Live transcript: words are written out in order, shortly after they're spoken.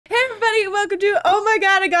everybody. Welcome to, oh my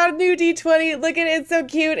God, I got a new D20. Look at it. It's so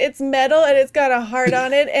cute. It's metal and it's got a heart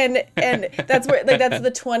on it. And that's where, like, that's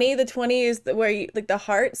the 20. The 20 is where you, like, the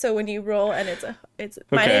heart. So when you roll and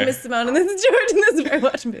my name is Simone and this is George and this is where I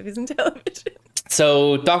watch movies and television.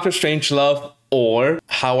 So Doctor Strangelove or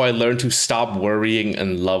How I Learned to Stop Worrying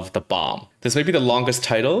and Love the Bomb. This may be the longest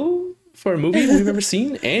title for a movie we've ever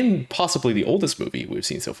seen and possibly the oldest movie we've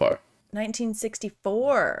seen so far.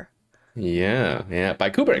 1964. Yeah, by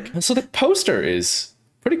Kubrick. So the poster is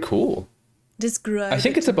pretty cool. Describe. I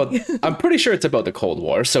think it's about, I'm pretty sure it's about the Cold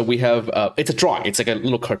War. So we have, it's a drawing. It's like a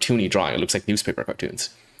little cartoony drawing. It looks like newspaper cartoons.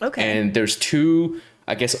 Okay. And there's two,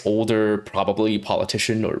 I guess, older, probably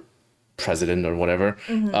politician or president or whatever.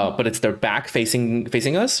 But it's their back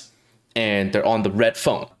facing us. And they're on the red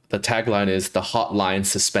phone. The tagline is the Hotline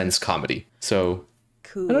Suspense Comedy. So,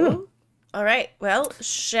 cool. I don't know. All right. Well,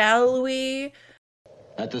 shall we?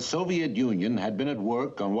 That the Soviet Union had been at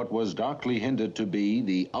work on what was darkly hinted to be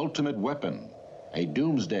the ultimate weapon, a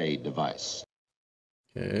doomsday device.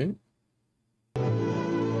 Okay.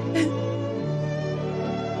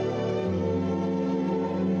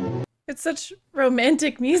 It's such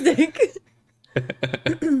romantic music.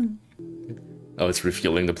 Oh, it's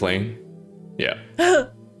refueling the plane? Yeah.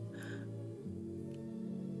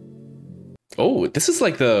 Oh, this is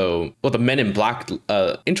like the Men in Black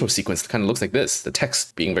intro sequence kind of looks like this. The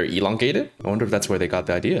text being very elongated. I wonder if that's where they got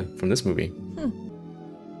the idea from this movie.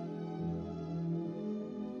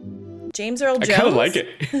 James Earl Jones. I kind of like it.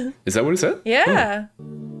 Is that what it said? Yeah.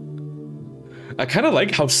 I kind of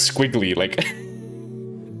like how squiggly like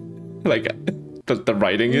the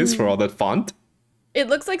writing is for all that font. It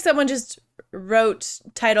looks like someone just wrote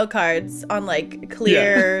title cards on like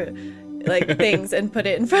clear like things and put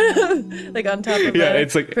it in front of like on top of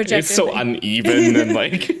it's like projector it's so thing. uneven and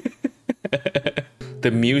like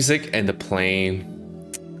the music and the plane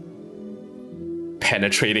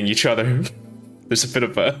penetrating each other. There's a bit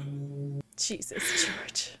of a Jesus,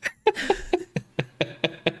 George.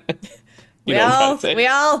 we all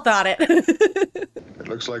thought it. It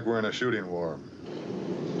looks like we're in a shooting war.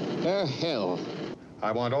 The hell.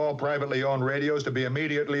 I want all privately owned radios to be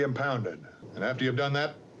immediately impounded. And after you've done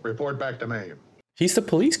that, report back to me. He's the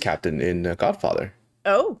police captain in Godfather.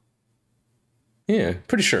 Oh. Yeah,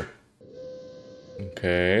 pretty sure.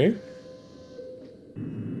 Okay.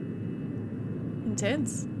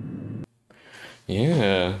 Intense.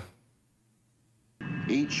 Yeah.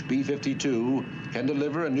 Each B-52 can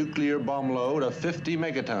deliver a nuclear bomb load of 50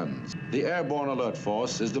 megatons. The Airborne Alert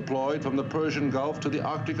Force is deployed from the Persian Gulf to the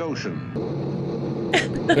Arctic Ocean.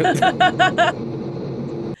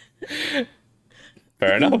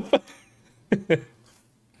 Fair enough.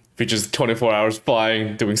 Features 24 hours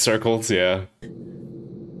flying, doing circles, yeah.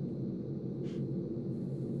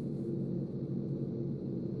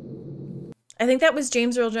 I think that was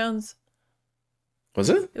James Earl Jones. Was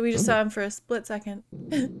it? We just saw him for a split second.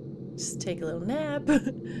 Just take a little nap.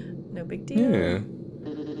 No big deal. Yeah.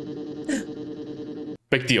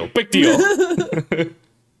 Big deal, big deal.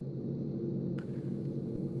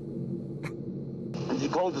 You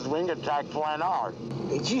called this wing attack Plan R.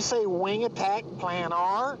 Did you say wing attack Plan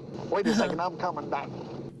R? Wait a second, I'm coming back.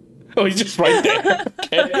 Oh, he's just right there.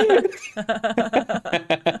 Okay.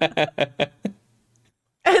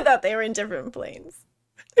 I thought they were in different planes.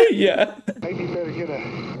 Yeah. Maybe you better get a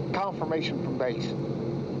confirmation from base.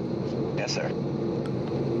 Yes, sir.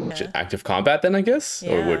 Active combat then, I guess?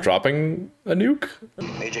 Or Yeah. we're dropping a nuke?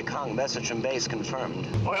 Major Kong, message from base confirmed.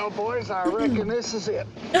 Well, boys, I reckon this is it.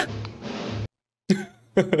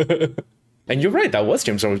 And you're right, that was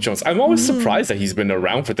James Earl Jones. I'm always surprised that he's been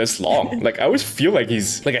around for this long. Like, I always feel like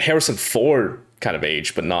he's like a Harrison Ford kind of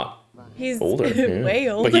age, but not He's older. Yeah. way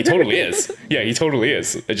older. But he totally is. Yeah, he totally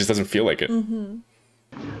is. It just doesn't feel like it.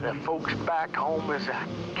 The folks back home is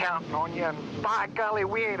counting on you, and by golly,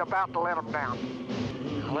 we ain't about to let them down.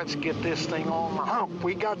 Let's get this thing on the hump.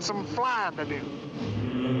 We got some flying to do.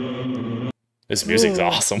 This music's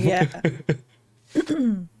awesome. Yeah.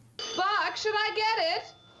 Buck, should I get it?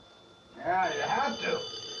 Yeah, you have to.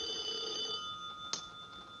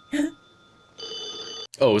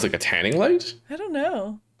 Oh, it was like a tanning light? I don't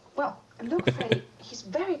know. Well, look, Freddie, he's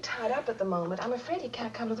very tied up at the moment. I'm afraid he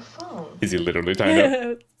can't come to the phone. Is he literally tied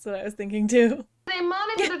up? That's what I was thinking too. They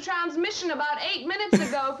monitored a transmission about 8 minutes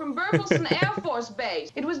ago from Burleson Air Force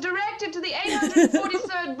Base. It was directed to the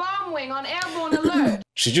 843rd Bomb Wing on airborne alert.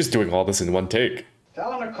 She's just doing all this in one take.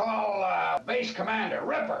 Tell him to call base commander,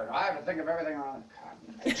 Ripper. I have to think of everything on.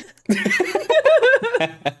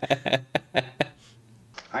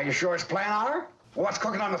 Are you sure it's Plan R? Well, what's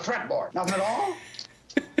cooking on the threat board? Nothing at all?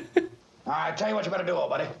 I tell you what you better do,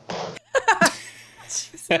 buddy.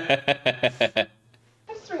 It's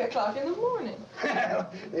 3 o'clock in the morning. The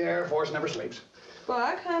Air Force never sleeps.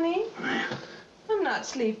 Fuck, honey. I'm not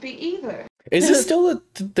sleepy either. Is this still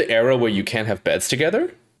the era where you can't have beds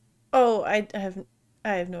together? Oh, I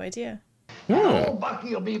have no idea. Oh,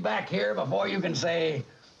 Bucky will be back here before you can say,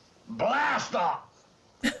 blast off.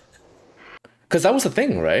 Because that was the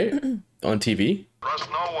thing, right? On TV? Trust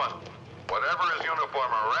no one, whatever his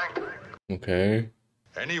uniform or rank. Okay.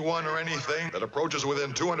 Anyone or anything that approaches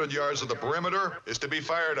within 200 yards of the perimeter is to be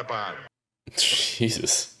fired upon.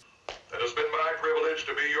 Jesus. It has been my privilege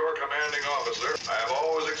to be your commanding officer. I have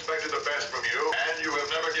always expected the best from you, and you have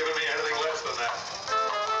never given me anything less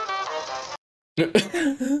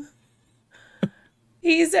than that.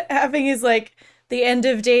 He's having his, like, the end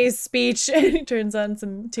of days speech, and he turns on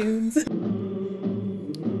some tunes.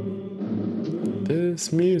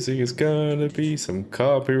 This music is gonna be some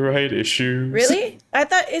copyright issues. Really? I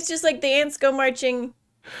thought it's just like the ants go marching.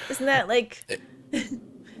 Isn't that, like,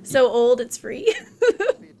 so old it's free?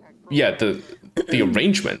 Yeah, the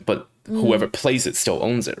arrangement, but whoever plays it still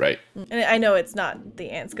owns it, right? And I know it's not the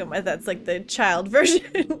ants go marching. That's, like, the child version.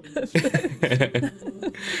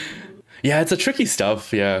 Yeah, it's a tricky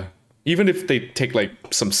stuff, yeah. Even if they take, like,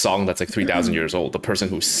 some song that's, like, 3,000 years old, the person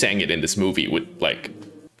who sang it in this movie would, like,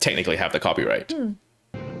 technically have the copyright. The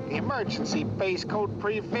emergency base code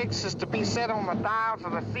prefix is to be set on the dials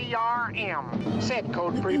of the CRM. Set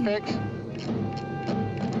code prefix.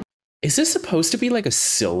 Is this supposed to be, like, a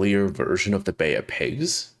sillier version of the Bay of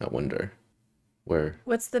Pigs? I wonder. Where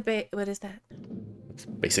What is that? it's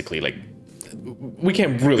basically, like, we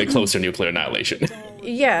came really close to nuclear annihilation.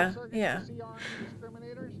 Yeah.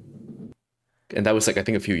 And that was, like, I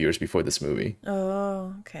think a few years before this movie.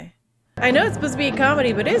 Oh, okay. I know it's supposed to be a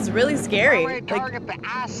comedy, but it's really scary. Like, target the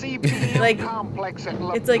ICBM like, complex at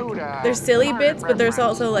it's like, there's silly bits, but there's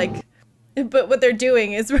also, like, but what they're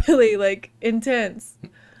doing is really, like, intense.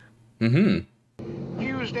 Used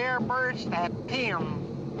airburst at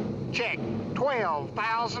 10. Check.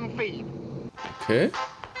 12,000 feet. Okay.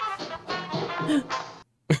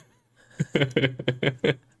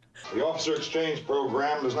 The officer exchange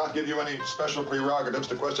program does not give you any special prerogatives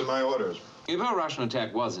to question my orders. If a Russian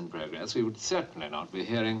attack was in progress, we would certainly not be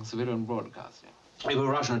hearing civilian broadcasting. If a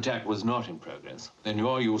Russian attack was not in progress, then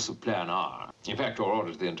your use of Plan R, in fact, your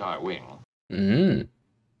order to the entire wing.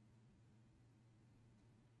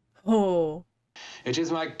 Oh. It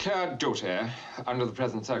is my clear duty, under the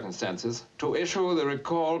present circumstances, to issue the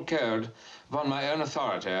recall code upon my own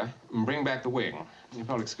authority and bring back the wing. You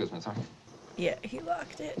probably excuse me, sir. Yeah, he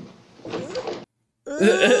locked it.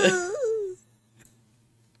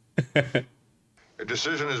 A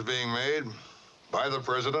decision is being made by the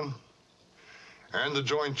president and the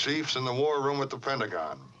Joint Chiefs in the war room at the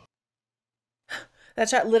Pentagon. That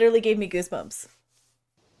shot literally gave me goosebumps.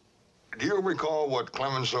 Do you recall what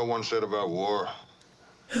Clemenceau once said about war?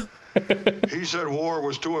 He said war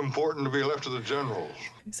was too important to be left to the generals.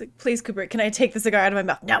 He's like, please, Kubrick, can I take the cigar out of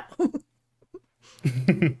my mouth? No.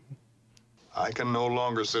 I can no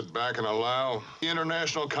longer sit back and allow the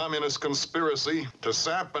international communist conspiracy to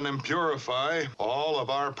sap and impurify all of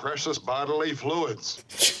our precious bodily fluids.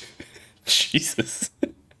 Jesus.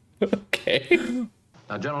 Okay.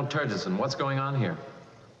 Now, General Turgison, what's going on here?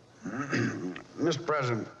 Mr.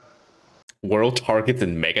 President, World targets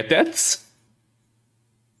and megadeaths?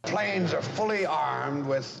 planes are fully armed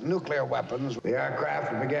with nuclear weapons. The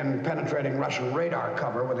aircraft will begin penetrating Russian radar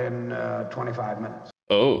cover within 25 minutes.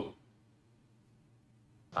 Oh.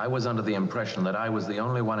 I was under the impression that I was the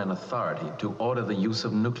only one in authority to order the use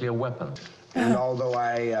of nuclear weapons. And although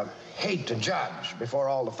I hate to judge before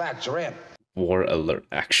all the facts are in, War Alert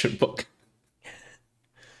action book.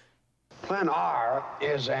 Plan R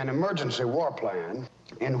is an emergency war plan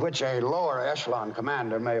in which a lower echelon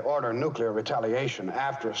commander may order nuclear retaliation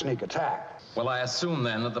after a sneak attack. Well, I assume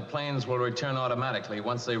then that the planes will return automatically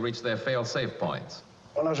once they reach their fail-safe points.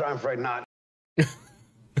 Well, no, sir, I'm afraid not.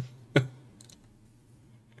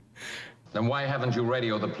 Then why haven't you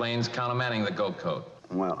radioed the planes countermanding the go code?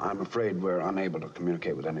 Well, I'm afraid we're unable to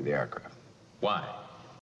communicate with any of the aircraft. Why?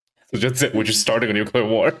 So that's it. We're just starting a nuclear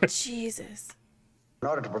war. Jesus. In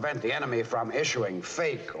order to prevent the enemy from issuing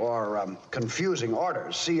fake or confusing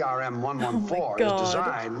orders, CRM 114 is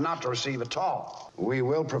designed not to receive at all. We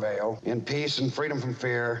will prevail in peace and freedom from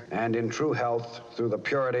fear and in true health through the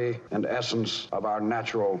purity and essence of our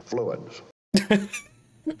natural fluids.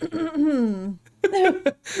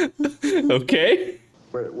 Okay.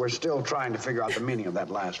 We're still trying to figure out the meaning of that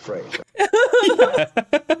last phrase.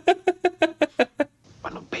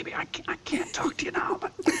 Well, look, baby, I can't talk to you now,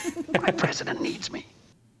 but my president needs me.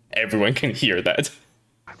 Everyone can hear that.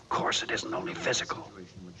 Of course. course, it isn't only physical.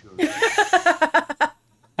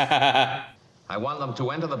 I want them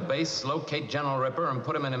to enter the base, locate General Ripper, and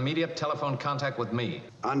put him in immediate telephone contact with me.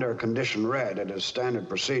 Under condition red, it is standard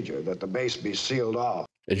procedure that the base be sealed off.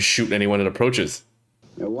 And shoot anyone that approaches.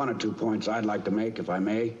 There are 1 or 2 points I'd like to make, if I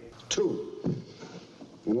may. 2.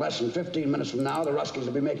 In less than 15 minutes from now, the Ruskies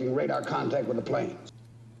will be making radar contact with the planes.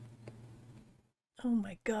 Oh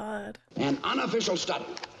my God. An unofficial study,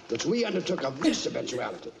 which we undertook of this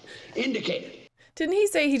eventuality, indicated. Didn't he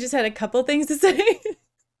say he just had a couple things to say?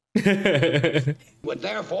 Would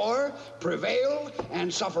therefore prevail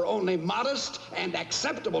and suffer only modest and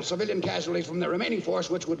acceptable civilian casualties from the remaining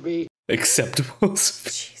force, which would be acceptable.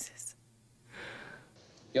 Jesus.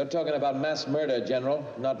 You're talking about mass murder, General,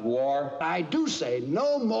 not war. I do say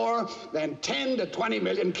no more than 10 to 20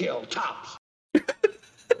 million killed, tops.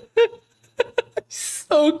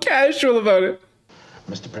 So casual about it.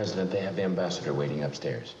 Mr. President, they have the ambassador waiting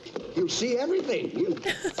upstairs. You'll see everything.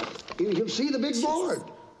 You'll see the big board.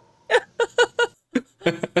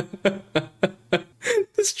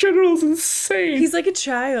 This general's insane. He's like a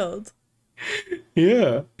child.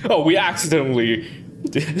 Yeah. Oh, we accidentally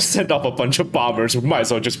sent off a bunch of bombers. We might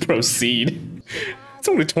as well just proceed. It's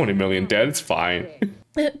only 20 million dead. It's fine.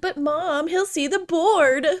 But Mom, he'll see the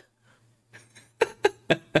board.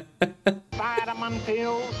 Vitamin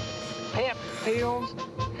pills, pep pills,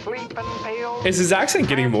 sleeping pills. Is his accent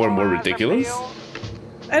getting more and more ridiculous?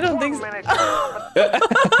 I don't think so.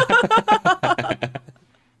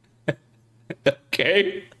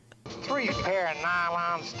 Okay. 3 pair of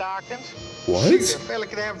nylon stockings. What? Figure a fella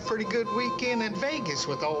could have a pretty good weekend in Vegas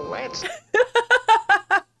with all that.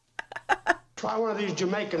 Try one of these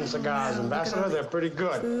Jamaican cigars, Ambassador. They're pretty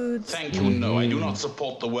good. Thank you, no. I do not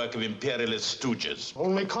support the work of imperialist stooges.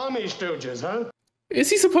 Only commie stooges, huh?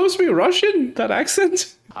 Is he supposed to be Russian? That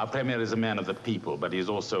accent? Our premier is a man of the people, but he's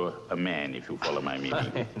also a man, if you follow my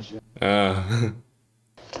meaning.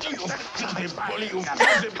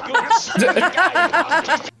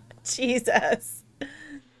 Jesus.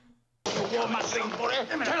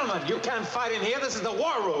 Gentlemen, you can't fight in here. This is the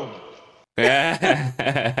war room.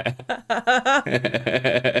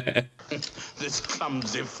 This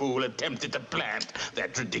clumsy fool attempted to plant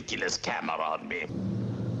that ridiculous camera on me.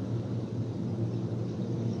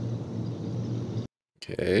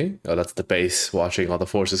 Okay. Oh, that's the base watching all the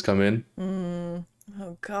forces come in.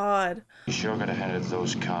 Oh, God. You sure gotta hand it to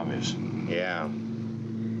those commies. Yeah.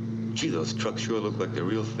 Gee, those trucks sure look like the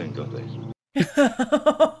real thing, don't they?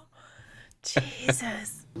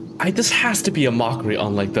 Jesus. This has to be a mockery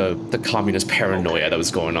on like the communist paranoia that was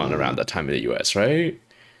going on around that time in the US, right?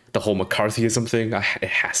 The whole McCarthyism thing. It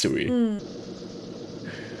has to be.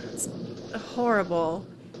 It's horrible.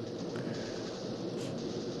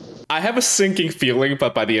 I have a sinking feeling,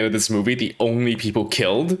 but by the end of this movie, the only people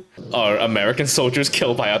killed are American soldiers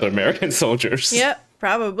killed by other American soldiers. Yep,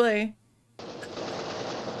 probably.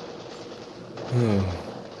 And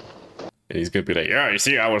he's gonna be like, yeah, you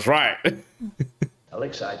see, I was right.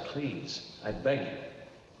 Alexa, please, I beg you.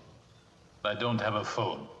 I don't have a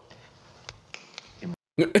phone.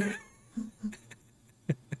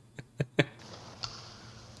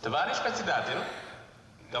 Товарищ председатель,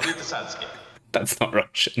 говорит Садский. That's not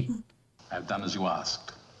Russian. I've done as you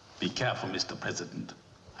asked. Be careful, Mr. President.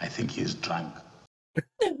 I think he is drunk.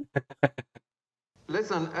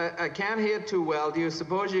 Listen, I can't hear too well. Do you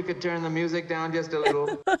suppose you could turn the music down just a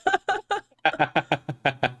little?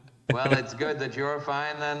 Well, it's good that you're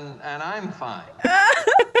fine, then, and I'm fine.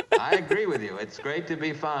 I agree with you. It's great to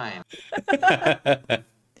be fine.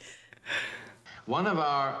 One of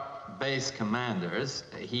our base commanders,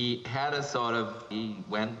 he had a sort of, he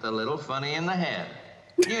went a little funny in the head.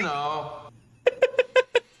 You know.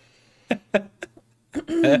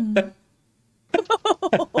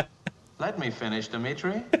 Let me finish,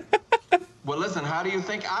 Dimitri. Well, listen, how do you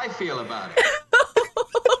think I feel about it?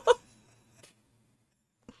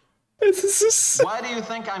 Why do you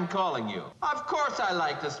think I'm calling you? Of course I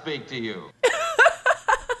like to speak to you.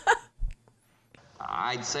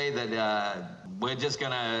 I'd say that we're just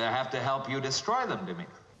gonna have to help you destroy them,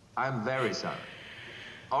 Dimitri. I'm very sorry.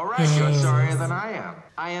 All right, you're sorrier than I am.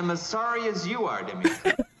 I am as sorry as you are,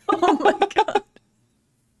 Dimitri. Oh my God.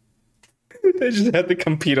 They just had to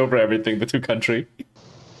compete over everything, the two countries.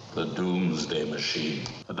 The Doomsday Machine,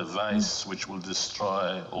 a device which will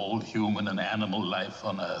destroy all human and animal life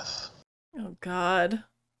on Earth. Oh, God.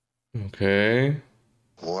 Okay.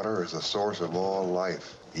 Water is the source of all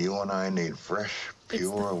life. You and I need fresh,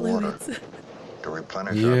 pure water to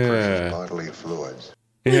replenish our precious bodily fluids.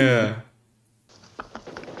 Yeah.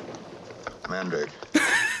 Mandate.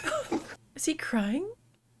 Is he crying?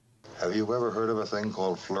 Have you ever heard of a thing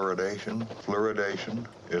called fluoridation? Fluoridation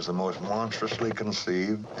is the most monstrously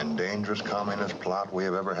conceived and dangerous communist plot we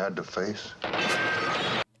have ever had to face.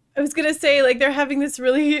 I was gonna say, like, they're having this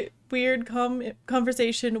really weird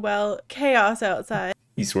conversation while chaos outside.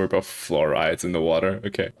 You swear about fluorides in the water?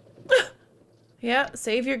 Okay. Yeah,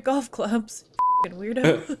 save your golf clubs, you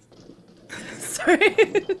weirdo. Sorry.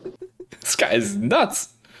 This guy is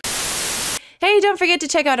nuts. Hey, don't forget to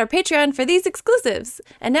check out our Patreon for these exclusives.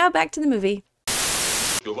 And now back to the movie.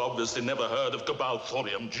 You've obviously never heard of Cabal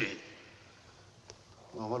Thorium G.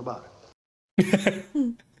 Well, what about it?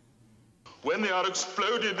 When they are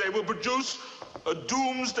exploded, they will produce a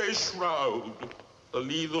doomsday shroud, a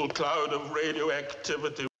lethal cloud of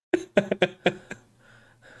radioactivity.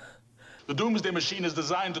 The doomsday machine is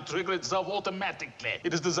designed to trigger itself automatically.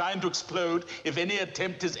 It is designed to explode if any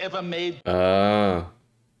attempt is ever made.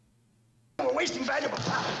 We're wasting valuable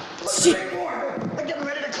time. Let's make more. They're getting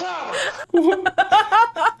ready to clown.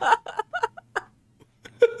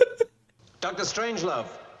 Dr. Strangelove,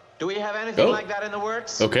 do we have anything like that in the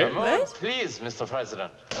works? Okay. Please, Mr.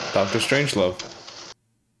 President. Dr. Strangelove.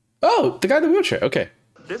 Oh, the guy in the wheelchair. Okay.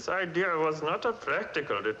 This idea was not a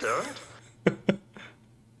practical deterrent.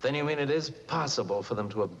 Then you mean it is possible for them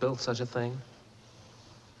to have built such a thing?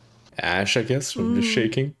 Ash, I guess, from just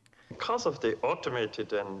shaking. Because of the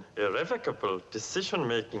automated and irrevocable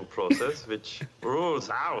decision-making process which rules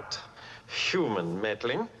out human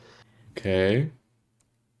meddling. Okay.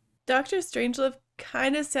 Dr. Strangelove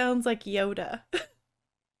kind of sounds like Yoda.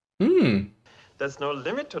 There's no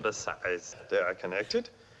limit to the size. They are connected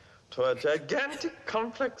to a gigantic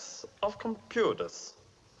complex of computers.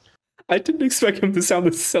 I didn't expect him to sound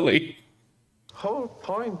this silly. Whole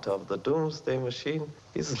point of the doomsday machine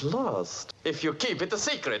is lost. If you keep it a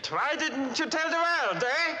secret, why didn't you tell the world,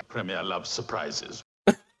 eh? Premier loves surprises.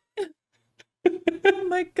 Oh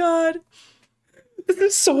my god. This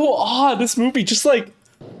is so odd, this movie. Just like,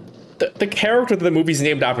 the character that the movie's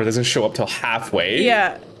named after doesn't show up till halfway.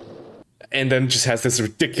 Yeah. And then just has this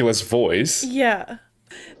ridiculous voice. Yeah.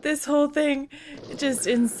 This whole thing, just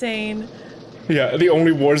insane. Yeah, the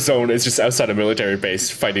only war zone is just outside a military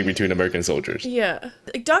base fighting between American soldiers. Yeah.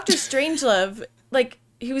 Like, Dr. Strangelove, like,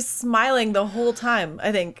 he was smiling the whole time,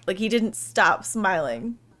 I think. Like, he didn't stop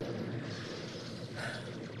smiling.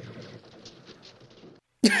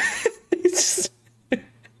 It's just...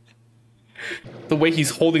 The way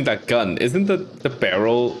he's holding that gun, isn't the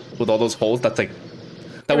barrel with all those holes, that's like,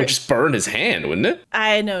 that would just burn his hand, wouldn't it?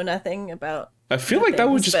 I know nothing about... I feel like that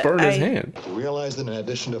would just burn his hand. You realize that in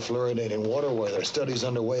addition to fluoridating water, where there are studies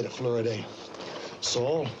underway to fluoridate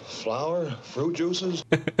salt, flour, fruit juices.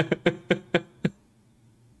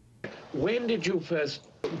 When did you first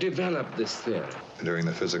develop this theory? During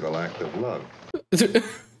the physical act of love.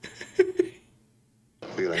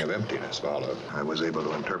 Feeling of emptiness followed. I was able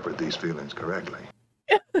to interpret these feelings correctly.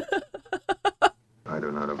 I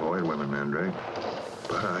do not avoid women, Mandrake,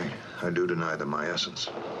 but I do deny them my essence.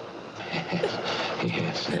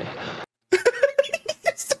 Yes.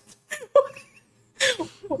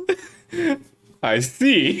 I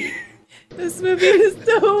see. This movie is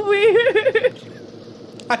so weird.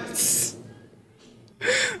 I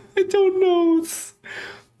don't know.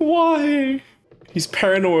 Why? He's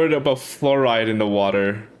paranoid about fluoride in the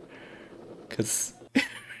water. Because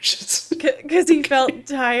he felt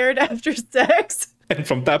tired after sex. And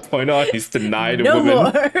from that point on, he's denied no women.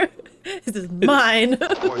 more. This is mine.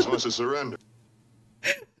 Boys must have surrendered.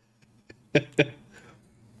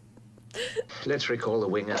 Let's recall the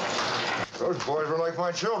winger. Those boys were like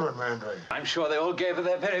my children, Mandrake. I'm sure they all gave her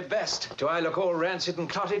their very best. Do I look all rancid and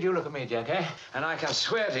clotted? You look at me, Jack, eh? And I can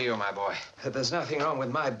swear to you, my boy, that there's nothing wrong with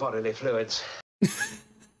my bodily fluids.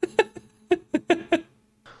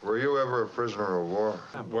 Were you ever a prisoner of war?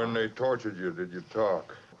 When they tortured you, did you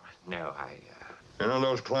talk? No, You know,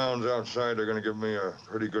 those clowns outside are going to give me a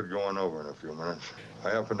pretty good going over in a few minutes.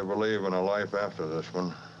 I happen to believe in a life after this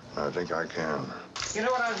one. I think I can. You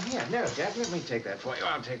know what? No, Jack, let me take that for you.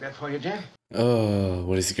 I'll take that for you, Jack. Oh,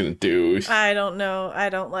 what is he gonna do? I don't know. I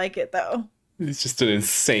don't like it, though. He's just an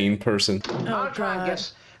insane person. Oh, I'll try and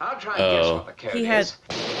guess what the code he had, is.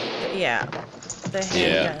 yeah, the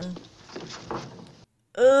handgun.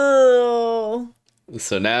 Oh.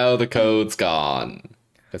 So now the code's gone.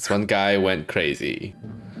 This one guy went crazy.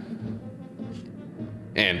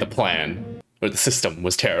 And the plan, or the system,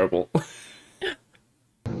 was terrible.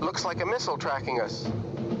 Looks like a missile tracking us.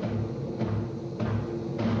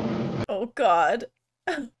 Oh, God.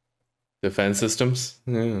 Defense systems?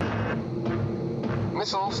 Yeah.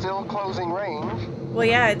 Missile still closing range. Well,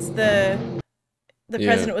 yeah, it's the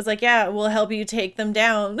president was like, yeah, we'll help you take them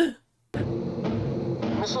down.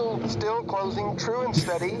 Missile still closing true and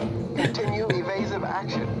steady. Continue evasive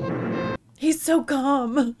action. He's so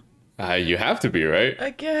calm. You have to be, right?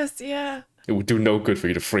 I guess, yeah. It would do no good for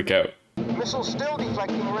you to freak out. Missile still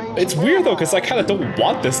deflecting range. It's weird though, because I kind of don't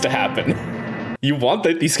want this to happen. You want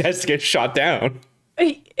these guys to get shot down.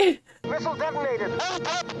 Missile detonated.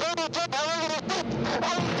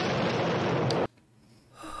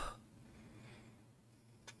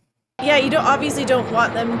 Yeah, you obviously don't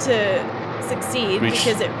want them to succeed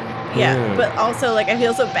because it. Yeah, but also like I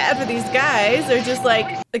feel so bad for these guys. They're just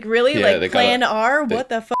like really like Plan R. What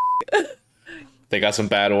the fuck? They got some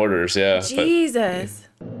bad orders, yeah. Jesus.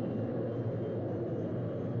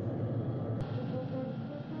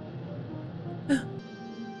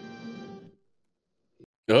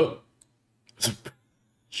 Oh.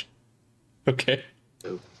 Okay.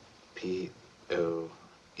 O-P-O-E.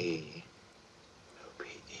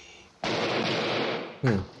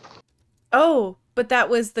 Oh, but that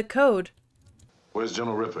was the code. Where's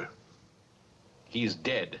General Ripper? He's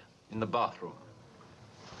dead in the bathroom.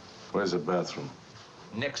 Where's the bathroom?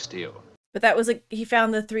 Next to you. But that was like he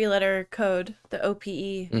found the 3-letter code, the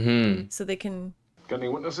OPE, so they can. Got any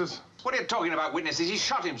witnesses? What are you talking about, witnesses? He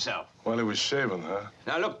shot himself. While he was shaving, huh?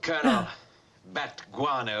 Now look, Colonel Bat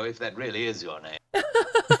Guano, if that really is your name.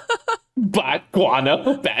 Bat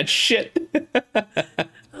Guano? Bad shit.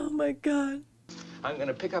 Oh my god. I'm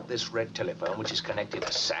gonna pick up this red telephone, which is connected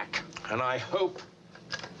to SAC, and I hope.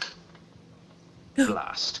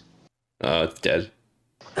 Blast. Oh, it's dead.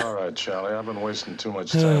 All right, Charlie, I've been wasting too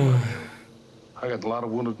much time with you. I got a lot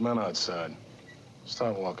of wounded men outside.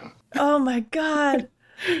 Start walking. Oh my god.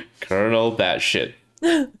 Colonel Batshit.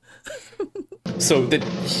 So did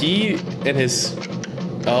he and his...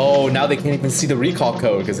 Oh, now they can't even see the recall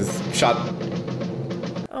code because it's shot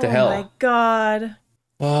to hell. Oh my god.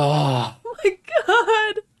 Oh. Oh my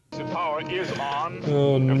god. The power is on.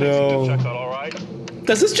 Oh no. Check that, all right?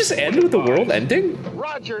 Does this just end with the world ending?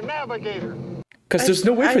 Roger, navigator. Because there's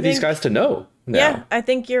no way for these guys to know now. Yeah, I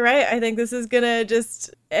think you're right. I think this is gonna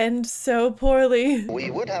just end so poorly.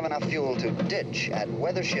 We would have enough fuel to ditch at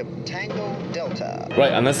Weathership Tango Delta.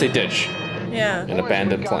 Right, unless they ditch. Yeah. An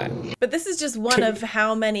abandoned plan. But this is just one of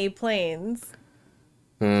how many planes.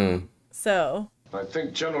 So. I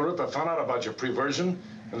think General Ripper found out about your preversion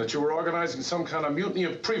and that you were organizing some kind of mutiny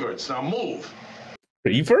of preverts. Now move.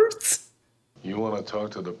 Preverts? You want to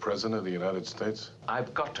talk to the President of the United States?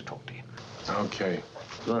 I've got to talk to him. Okay,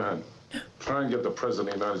 go ahead. Try and get the President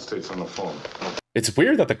of the United States on the phone. It's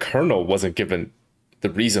weird that the Colonel wasn't given the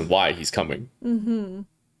reason why he's coming.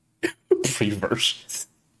 Preversions.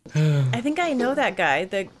 I think I know that guy,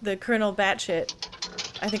 the Colonel Batshit.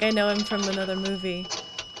 I think I know him from another movie.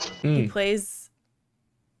 He plays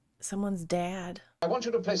someone's dad. I want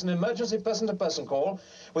you to place an emergency person-to-person call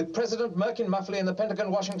with President Merkin Muffley in the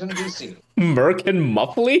Pentagon, Washington, D.C. Merkin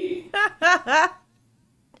Muffley?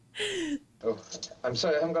 Oh, I'm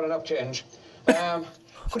sorry, I haven't got enough change.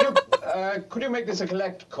 Could you make this a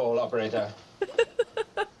collect call, operator?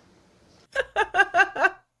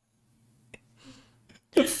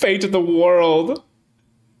 The fate of the world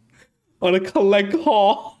on a collect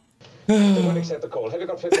call. They won't accept the call. Have you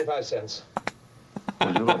got 55 cents?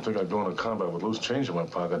 Well, you don't think I'd go into combat with loose change in my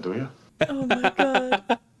pocket, do you? Oh my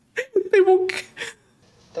god. They won't.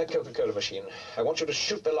 That Coca-Cola machine. I want you to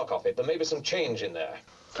shoot the lock off it. There may be some change in there.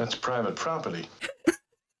 That's private property.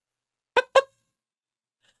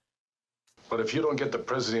 But if you don't get the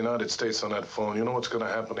President of the United States on that phone, you know what's going to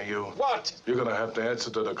happen to you? What? You're going to have to answer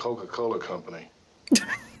to the Coca-Cola company.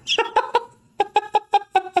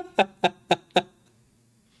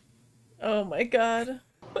 Oh my god.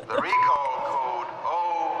 The recall code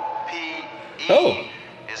OPE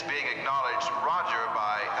is being acknowledged Roger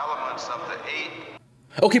by elements of the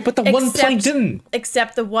 8. Okay, but the one plane didn't.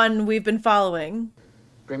 Except the one we've been following.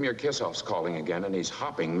 Premier Kissoff's calling again, and he's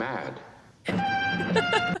hopping mad.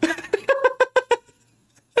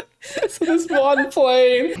 So this one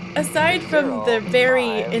plane. Aside from the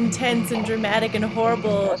very intense and dramatic and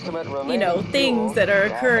horrible, you know, things that are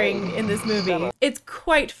occurring in this movie, it's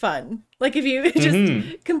quite fun. Like if you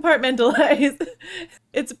just compartmentalize,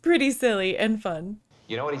 it's pretty silly and fun.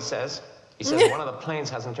 You know what he says? He says one of the planes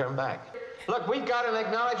hasn't turned back. Look, we've got an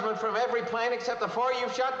acknowledgement from every plane except the 4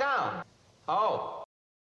 you've shot down. Oh.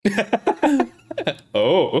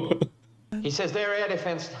 Oh. He says their air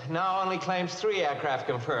defense now only claims 3 aircraft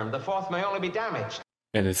confirmed. The 4th may only be damaged.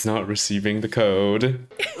 And it's not receiving the code.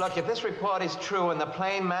 Look, if this report is true and the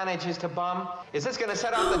plane manages to bomb, is this going to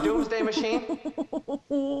set off the doomsday machine?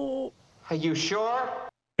 Are you sure?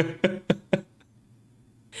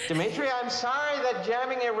 Dimitri, I'm sorry that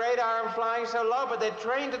jamming your radar and flying so low, but they're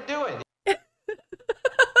trained to do it.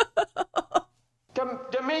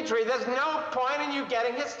 Dimitri, there's no point in you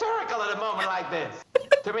getting hysterical at a moment like this.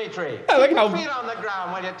 Dimitri, I like keep how- your feet on the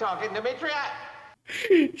ground when you're talking. Dimitri,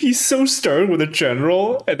 He's so stern with a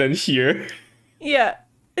general, and then here. Yeah,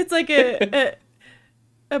 it's like a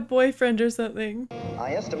boyfriend or something.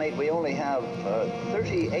 I estimate we only have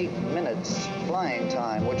 38 minutes flying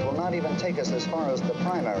time, which will not even take us as far as the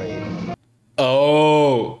primary.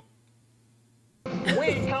 Oh. We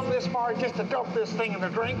ain't come this far just to dump this thing in the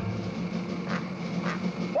drink.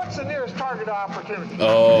 What's the nearest target opportunity?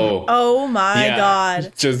 Oh. Oh my Yeah,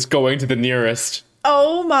 god. Just going to the nearest.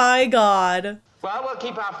 Oh my god. well, we'll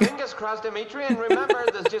keep our fingers crossed, Dimitri, and remember,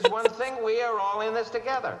 there's just one thing. We are all in this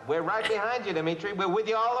together. We're right behind you, Dimitri. We're with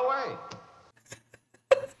you all the way.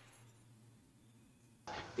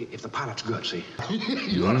 If the pilot's good, see?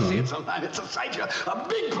 You ought to see it sometime. It's a sight. A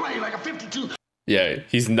big plane like a 52. Yeah,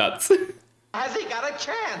 he's nuts. Has he got a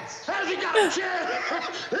chance? Has he got a chance?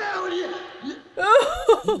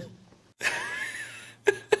 Hell,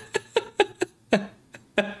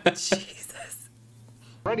 Jesus.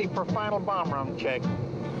 Ready for final bomb run check.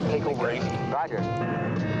 Take over, Ace. Roger.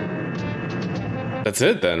 That's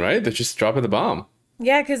it then, right? They're just dropping the bomb.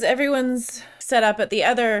 Yeah, because everyone's set up at the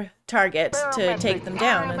other target to take them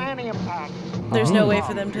down, and there's no way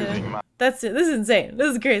for them to. That's it. This is insane.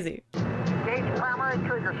 This is crazy. Engage primary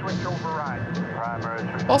trigger switch override. Primary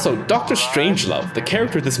trigger. Also, Doctor Strangelove, the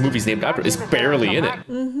character this movie's named after, is barely in it.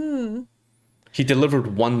 Mm-hmm. He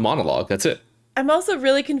delivered one monologue. That's it. I'm also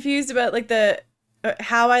really confused about like the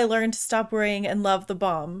how I learned to stop worrying and love the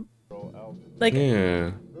bomb. Like,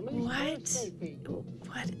 Yeah. what?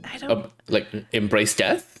 What? I don't. Like, embrace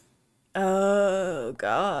death? Oh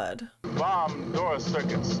God. Bomb door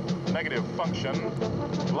circuits, negative function.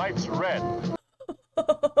 Lights red.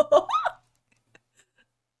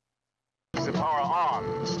 Exit power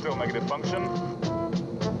on, still negative function.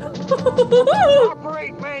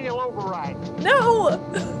 Operate manual override. No.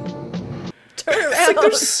 Turn around.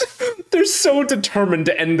 Like they're so determined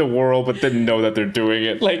to end the world, but then know that they're doing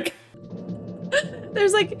it. Like,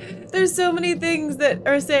 there's so many things that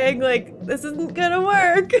are saying like this isn't gonna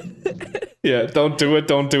work. yeah, don't do it,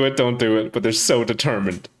 don't do it, don't do it. But they're so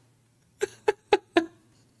determined. The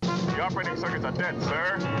operating circuits are dead,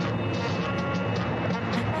 sir.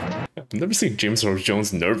 I've never seen James Earl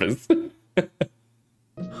Jones nervous.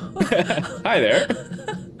 Hi there.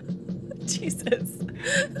 Jesus.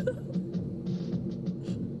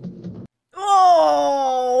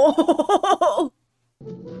 Oh!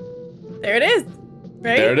 There it is.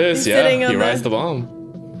 Right? There it is, He's yeah. sitting on He rides the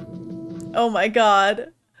bomb. Oh my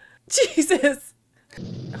god. Jesus.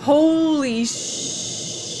 Holy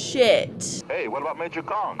shit. Hey, what about Major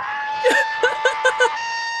Kong?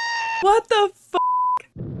 What the f***?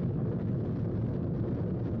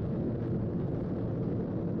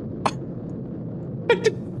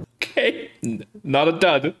 Okay. Not a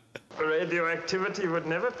dud. Radioactivity would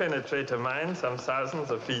never penetrate a mine some thousands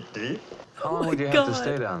of feet deep. How long would you have to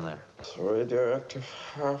stay down there? Radioactive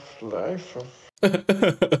half-life of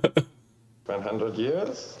 100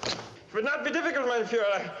 years? It would not be difficult, mein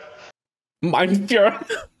Führer. Mein Führer.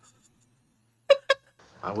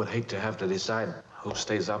 I would hate to have to decide who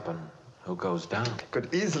stays up and who goes down.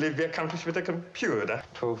 Could easily be accomplished with a computer.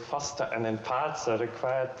 To foster and impart the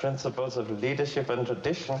required principles of leadership and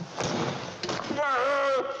tradition.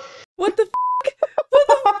 What the f***?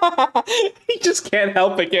 He just can't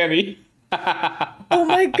help it, can he? Oh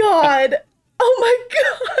my god. Oh my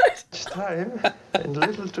god. It's time and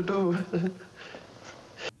little to do.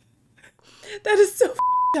 That is so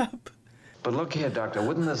f***ed up. But look here, Doctor,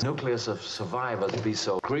 wouldn't this nucleus of survivors be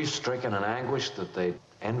so grief-stricken and anguished that they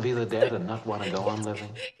envy the dead and not want to go on living?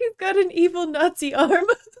 He's got an evil Nazi arm.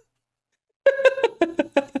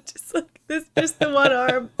 Just like this, just the one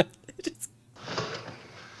arm. Just...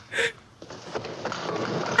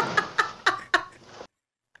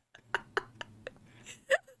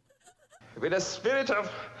 With a spirit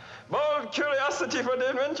of bold curiosity for the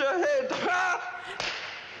adventure ahead.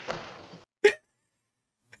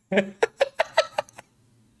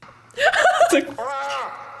 It's like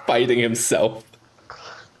fighting himself.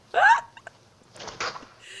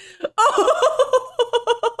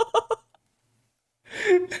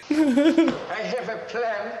 I have a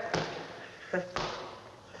plan.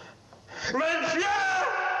 Mein Führer!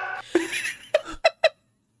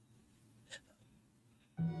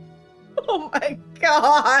 Oh my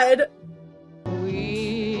god. We'll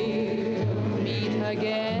meet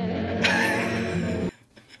again.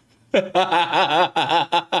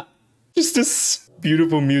 Just this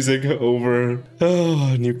beautiful music over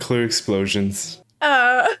nuclear explosions.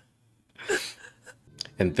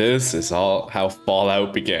 And this is all how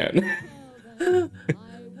Fallout began.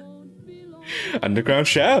 Underground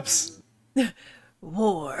shafts.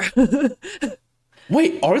 War.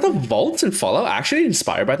 Wait, are the vaults in Fallout actually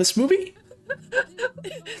inspired by this movie?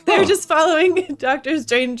 They're just following Doctor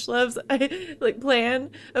Strangelove's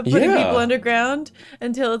plan of putting people underground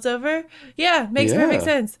until it's over. Yeah, makes perfect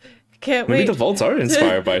sense. Can't wait. Maybe the vaults are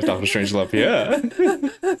inspired by Doctor Strangelove. Yeah.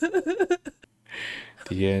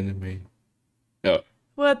 The enemy. Oh.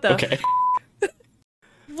 What the? Okay.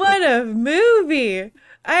 What a movie!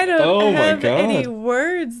 I don't have any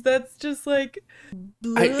words. That's just like.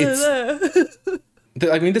 I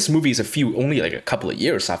mean, this movie is only like a couple of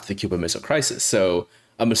years after the Cuban Missile Crisis, so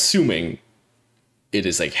I'm assuming it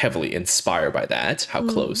is like heavily inspired by that, how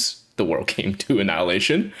close the world came to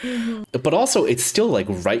annihilation. But also, it's still like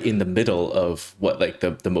right in the middle of what like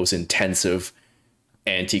the most intensive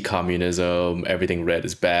anti-communism, everything red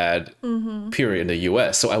is bad period in the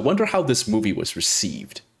US. So I wonder how this movie was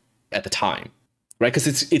received at the time, right? Because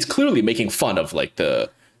it's clearly making fun of like the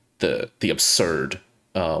absurd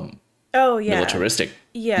militaristic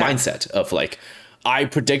mindset of like, I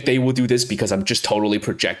predict they will do this because I'm just totally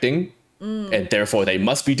projecting, and therefore they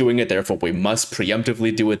must be doing it, therefore we must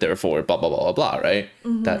preemptively do it, therefore blah blah blah blah blah, right?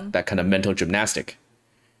 That kind of mental gymnastic.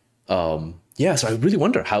 Yeah, so I really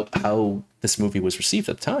wonder how this movie was received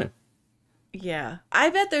at the time. Yeah, I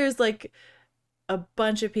bet there's like a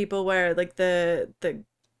bunch of people where like the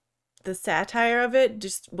satire of it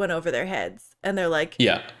just went over their heads, and they're like,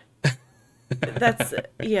 yeah. That's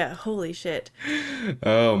holy shit.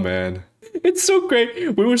 Oh man, it's so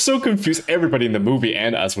great. We were so confused. Everybody in the movie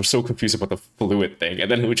and us were so confused about the fluid thing,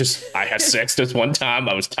 and then I had sex this one time,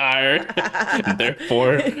 I was tired, and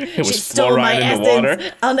therefore it was fluoride in the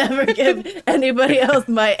water. I'll never give anybody else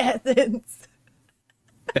my essence.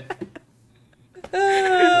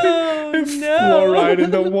 Oh no. Fluoride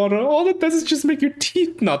in the water. All it does is just make your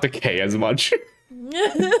teeth not decay as much.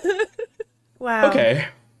 Wow. Okay.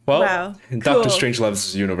 Well, in Doctor Cool.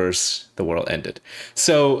 Strangelove's universe, the world ended.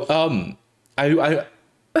 So, I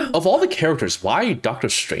of all the characters, why Doctor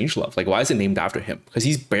Strangelove? Like, why is it named after him? Because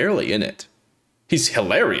he's barely in it. He's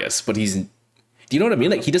hilarious, but do you know what I mean?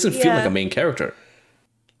 Like, he doesn't feel like a main character.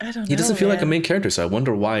 I don't know. He doesn't feel like a main character, so I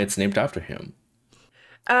wonder why it's named after him.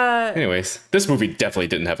 Anyways, this movie definitely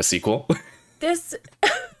didn't have a sequel. This.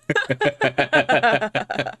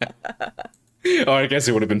 Or I guess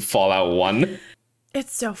it would have been Fallout 1.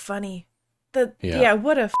 It's so funny. What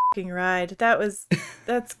a fucking ride. That's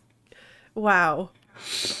wow.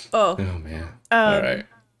 Oh man. All right.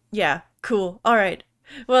 Yeah, cool. All right.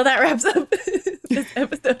 Well, that wraps up this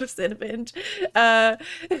episode of Cinebinge.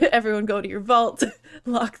 Everyone go to your vault,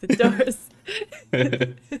 lock the doors,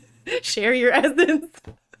 share your essence.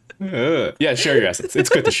 Yeah, share your essence. It's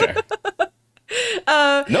good to share.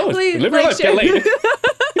 Please, live your life, get laid.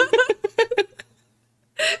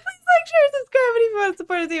 Like, share, subscribe, and if you want to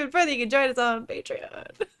support us even further, you can join us on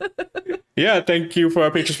Patreon. Yeah, thank you for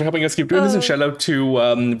our patrons for helping us keep doing this. And shout out to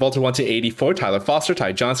Walter1284, Tyler Foster,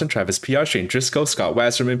 Ty Johnson, Travis PR, Shane Driscoll, Scott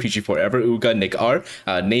Wasserman, PG Forever, Uga, Nick R,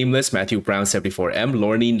 Nameless, Matthew Brown, 74M,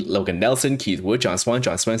 Lorne, Logan Nelson, Keith Wood, John Swan,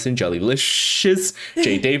 John Swenson, Jelly Licious,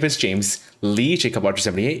 Jay Davis, James Lee, Jacob Archer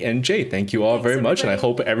 78, and Jay. Thank you all very much, and I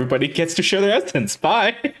hope everybody gets to share their essence.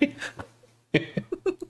 Bye.